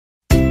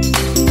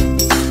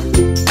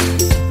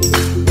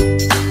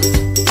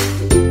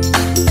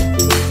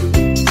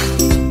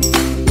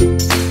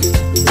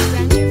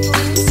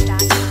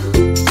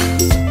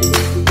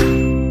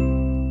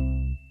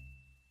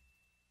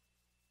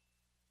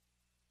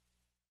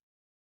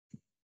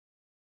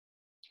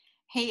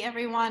Hey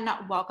everyone,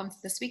 welcome to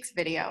this week's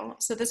video.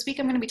 So this week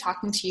I'm going to be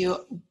talking to you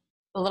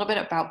a little bit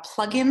about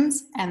plugins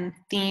and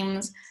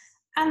themes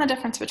and the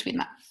difference between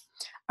them.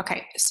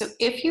 Okay, so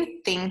if you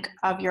think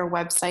of your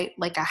website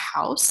like a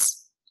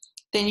house,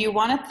 then you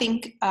want to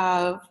think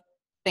of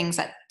things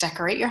that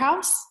decorate your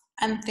house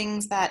and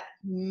things that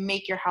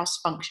make your house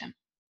function.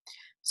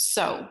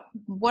 So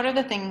what are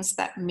the things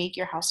that make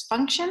your house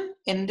function?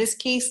 In this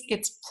case,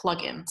 it's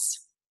plugins.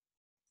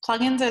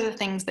 Plugins are the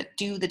things that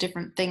do the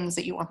different things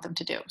that you want them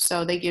to do.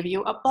 So they give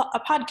you a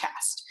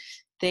podcast.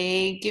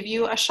 They give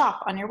you a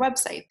shop on your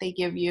website. They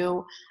give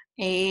you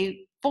a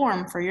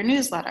form for your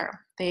newsletter.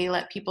 They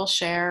let people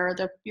share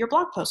your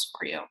blog post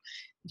for you.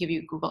 They give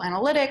you Google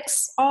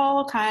Analytics,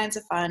 all kinds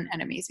of fun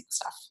and amazing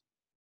stuff.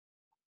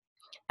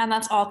 And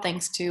that's all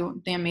thanks to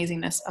the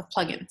amazingness of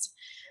plugins.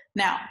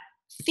 Now,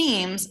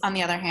 themes, on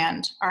the other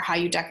hand, are how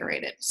you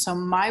decorate it. So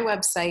my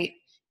website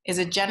is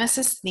a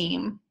Genesis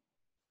theme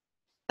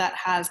that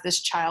has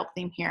this child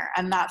theme here.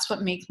 And that's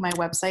what makes my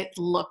website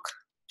look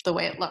the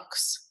way it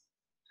looks.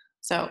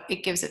 So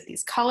it gives it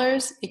these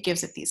colors, it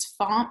gives it these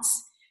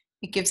fonts,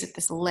 it gives it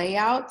this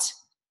layout,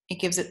 it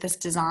gives it this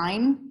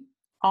design.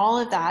 All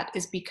of that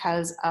is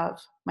because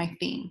of my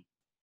theme.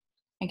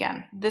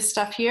 Again, this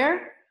stuff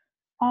here,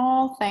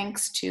 all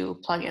thanks to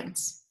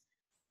plugins.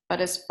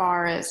 But as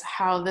far as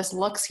how this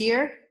looks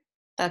here,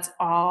 that's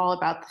all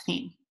about the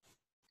theme.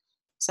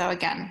 So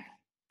again,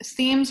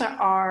 themes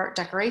are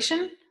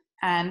decoration,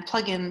 and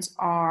plugins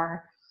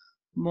are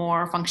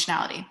more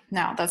functionality.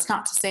 Now, that's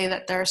not to say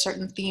that there are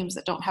certain themes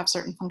that don't have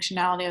certain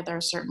functionality, or there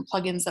are certain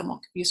plugins that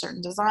won't give you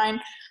certain design,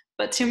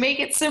 but to make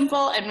it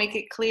simple and make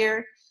it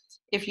clear,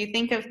 if you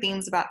think of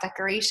themes about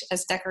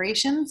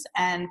decorations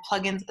and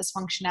plugins as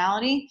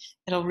functionality,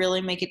 it'll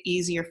really make it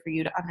easier for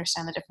you to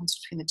understand the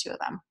difference between the two of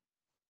them.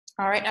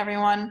 All right,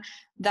 everyone,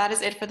 that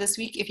is it for this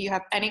week. If you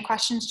have any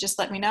questions, just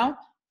let me know.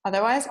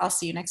 Otherwise, I'll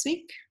see you next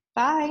week.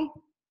 Bye.